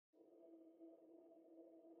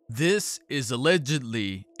This is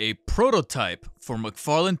allegedly a prototype for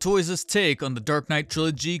McFarlane Toys' take on the Dark Knight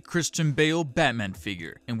trilogy Christian Bale Batman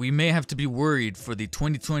figure, and we may have to be worried for the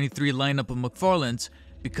 2023 lineup of McFarlane's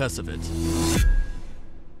because of it.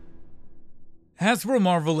 Hasbro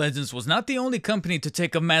Marvel Legends was not the only company to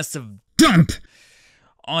take a massive dump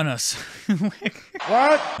on us.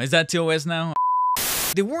 What? Is that TOS now?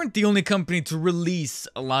 They weren't the only company to release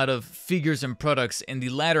a lot of figures and products in the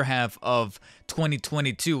latter half of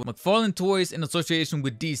 2022. McFarlane Toys, in association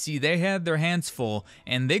with DC, they had their hands full,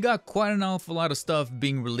 and they got quite an awful lot of stuff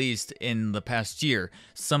being released in the past year.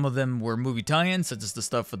 Some of them were movie tie-ins, such as the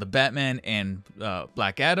stuff for the Batman and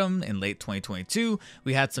Black Adam in late 2022.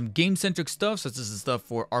 We had some game-centric stuff, such as the stuff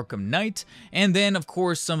for Arkham Knight, and then, of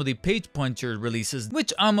course, some of the Page Puncher releases,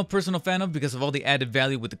 which I'm a personal fan of because of all the added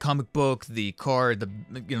value with the comic book, the card,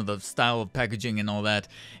 the style of packaging and all that.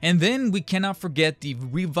 And then we cannot forget the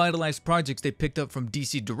revitalized projects they picked up from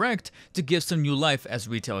DC Direct to give some new life as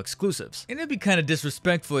retail exclusives. And it'd be kind of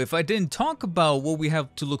disrespectful if I didn't talk about what we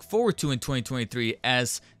have to look forward to in 2023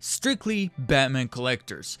 as strictly Batman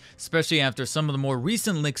collectors, especially after some of the more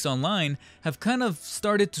recent leaks online have kind of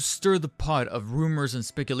started to stir the pot of rumors and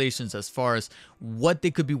speculations as far as what they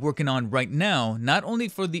could be working on right now, not only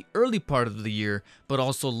for the early part of the year, but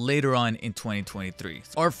also later on in 2023.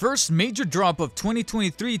 Our first major drop of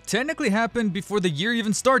 2023 technically happened before the year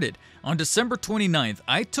even started. On December 29th,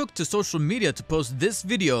 I took to social media to post this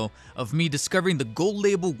video of me discovering the gold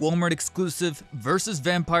label Walmart exclusive versus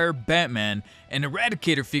Vampire Batman and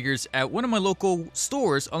Eradicator figures at one of my local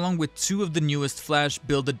stores, along with two of the newest Flash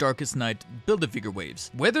Build the Darkest Night Build-A-Figure waves.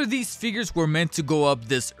 Whether these figures were meant to go up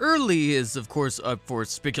this early is of course up for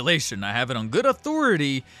speculation. I have it on good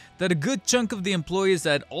authority that a good chunk of the employees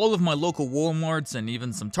at all of my local Walmarts and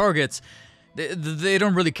even some Targets, they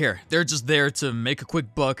don't really care. They're just there to make a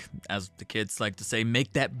quick buck, as the kids like to say,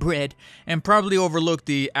 make that bread, and probably overlook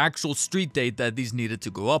the actual street date that these needed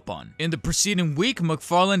to go up on. In the preceding week,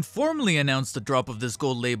 McFarlane formally announced the drop of this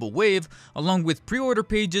gold label wave, along with pre-order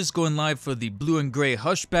pages going live for the blue and gray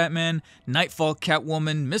Hush Batman, Nightfall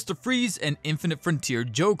Catwoman, Mr. Freeze, and Infinite Frontier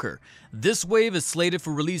Joker. This wave is slated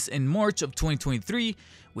for release in March of 2023.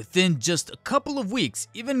 Within just a couple of weeks,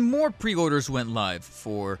 even more pre-orders went live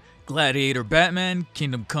for Gladiator Batman,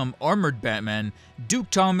 Kingdom Come Armored Batman, Duke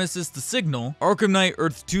Thomas's The Signal, Arkham Knight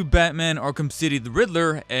Earth 2 Batman, Arkham City The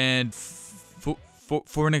Riddler, and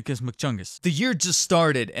Fornicus McChungus. The year just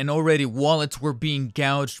started and already wallets were being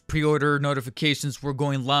gouged, pre-order notifications were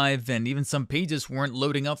going live, and even some pages weren't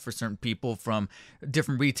loading up for certain people from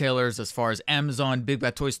different retailers as far as Amazon, Big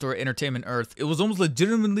Bad Toy Store, Entertainment Earth. It was almost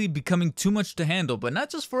legitimately becoming too much to handle, but not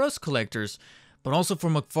just for us collectors, but also for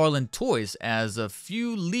McFarlane Toys, as a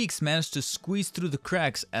few leaks managed to squeeze through the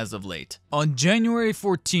cracks as of late. On January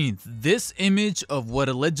 14th, this image of what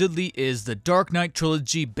allegedly is the Dark Knight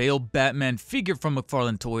Trilogy Bale Batman figure from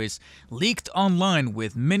McFarlane Toys leaked online,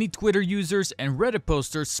 with many Twitter users and Reddit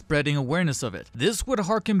posters spreading awareness of it. This would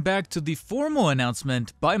harken back to the formal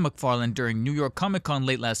announcement by McFarlane during New York Comic Con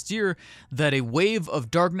late last year that a wave of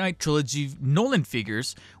Dark Knight Trilogy Nolan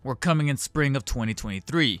figures were coming in spring of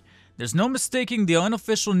 2023. There's no mistaking the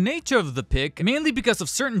unofficial nature of the pick, mainly because of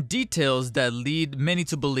certain details that lead many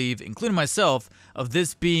to believe, including myself, of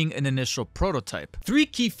this being an initial prototype. Three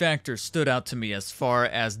key factors stood out to me as far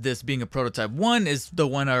as this being a prototype. One is the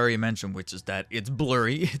one I already mentioned, which is that it's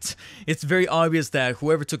blurry. It's very obvious that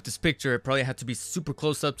whoever took this picture, it probably had to be super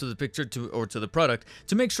close up to the picture or to the product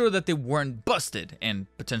to make sure that they weren't busted and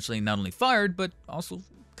potentially not only fired, but also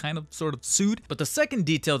kind of sort of sued. But the second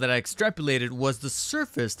detail that I extrapolated was the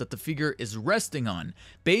surface that the figure is resting on.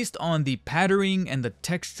 Based on the patterning and the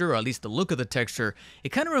texture, or at least the look of the texture, it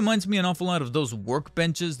kind of reminds me an awful lot of those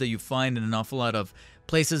workbenches that you find in an awful lot of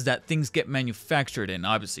places that things get manufactured in.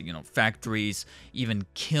 Obviously, factories, even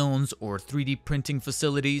kilns or 3D printing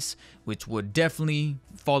facilities, which would definitely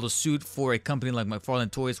follow suit for a company like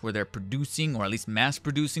McFarlane Toys, where they're producing, or at least mass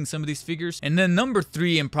producing, some of these figures. And then number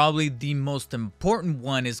three, and probably the most important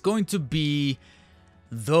one, is going to be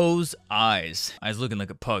those eyes. Eyes looking like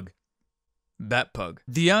a pug. Bat pug.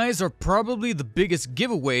 The eyes are probably the biggest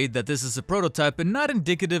giveaway that this is a prototype and not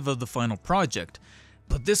indicative of the final project.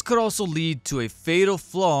 But this could also lead to a fatal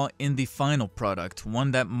flaw in the final product,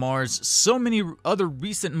 one that mars so many other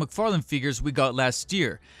recent McFarlane figures we got last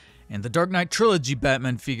year, and the Dark Knight Trilogy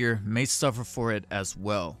Batman figure may suffer for it as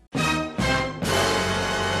well.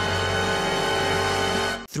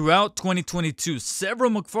 Throughout 2022,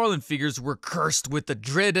 several McFarlane figures were cursed with the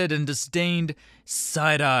dreaded and disdained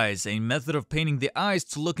side eyes, a method of painting the eyes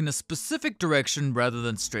to look in a specific direction rather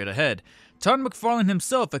than straight ahead. Todd McFarlane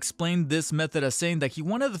himself explained this method as saying that he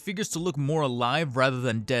wanted the figures to look more alive rather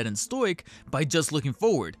than dead and stoic by just looking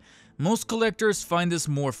forward. Most collectors find this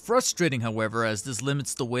more frustrating, however, as this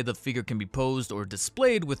limits the way the figure can be posed or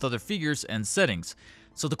displayed with other figures and settings.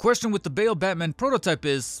 So the question with the Bale Batman prototype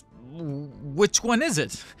is, which one is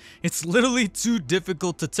it? It's literally too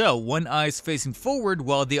difficult to tell. One eye is facing forward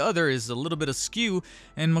while the other is a little bit askew,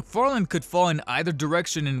 and McFarlane could fall in either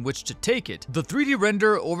direction in which to take it. The 3D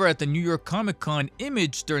render over at the New York Comic Con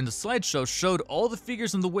image during the slideshow showed all the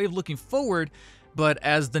figures in the wave looking forward, but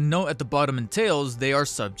as the note at the bottom entails, they are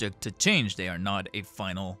subject to change. They are not a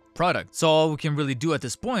final product. So all we can really do at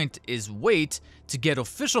this point is wait to get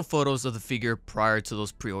official photos of the figure prior to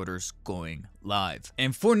those pre-orders going live.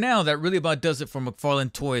 And for now, that really about does it for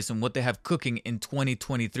McFarlane Toys and what they have cooking in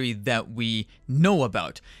 2023 that we know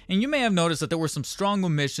about. And you may have noticed that there were some strong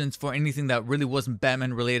omissions for anything that really wasn't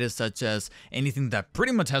Batman related, such as anything that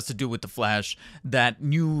pretty much has to do with the Flash, that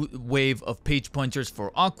new wave of page punchers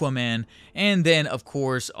for Aquaman, and then of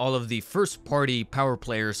course all of the first party power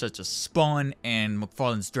players such as Spawn and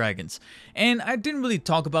McFarlane's Dragons. And I didn't really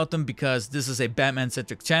talk about them because this is a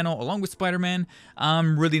Batman-centric channel along with Spider-Man.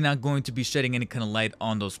 I'm really not going to be shedding any kind of light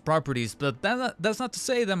on those properties, but that's not to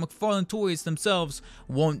say that McFarlane Toys themselves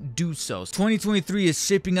won't do so. 2023 is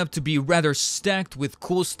shaping up to be rather stacked with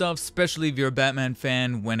cool stuff, especially if you're a Batman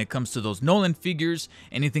fan when it comes to those Nolan figures,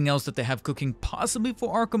 anything else that they have cooking possibly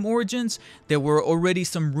for Arkham Origins. There were already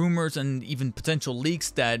some rumors and even potential leaks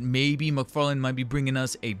that maybe McFarlane might be bringing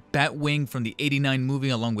us a Batwing from the '89 movie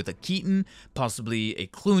along with a Keaton, possibly a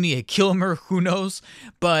Clooney, a Kilmer, who knows,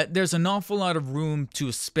 but there's an awful lot of room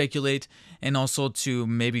to speculate and also to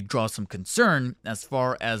maybe draw some concern as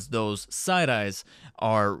far as those side eyes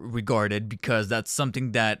are regarded, because that's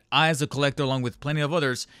something that I, as a collector, along with plenty of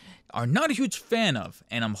others, are not a huge fan of,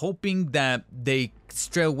 and I'm hoping that they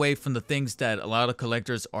stray away from the things that a lot of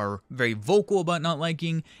collectors are very vocal about not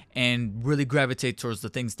liking and really gravitate towards the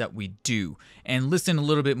things that we do and listen a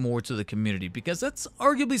little bit more to the community, because that's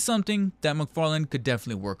arguably something that McFarlane could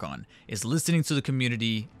definitely work on, is listening to the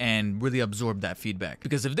community and really absorb that feedback.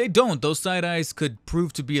 Because if they don't, those side eyes could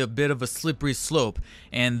prove to be a bit of a slippery slope,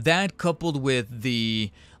 and that coupled with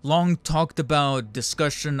the long talked about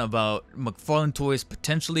discussion about McFarlane Toys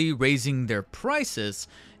potentially raising their prices,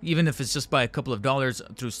 even if it's just by a couple of dollars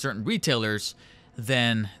through certain retailers,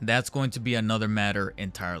 then that's going to be another matter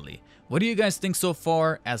entirely. What do you guys think so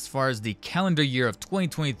far as the calendar year of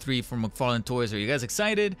 2023 for McFarlane Toys? Are you guys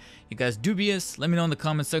excited? You guys dubious? Let me know in the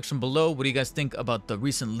comment section below. What do you guys think about the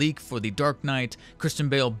recent leak for the Dark Knight Christian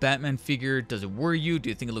Bale Batman figure? Does it worry you? Do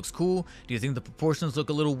you think it looks cool? Do you think the proportions look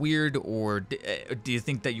a little weird? Or do you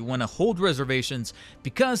think that you want to hold reservations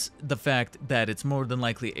because the fact that it's more than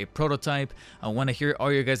likely a prototype? I want to hear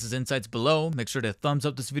all your guys' insights below. Make sure to thumbs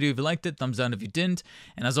up this video if you liked it, thumbs down if you didn't.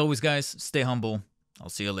 And as always guys, stay humble. I'll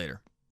see you later.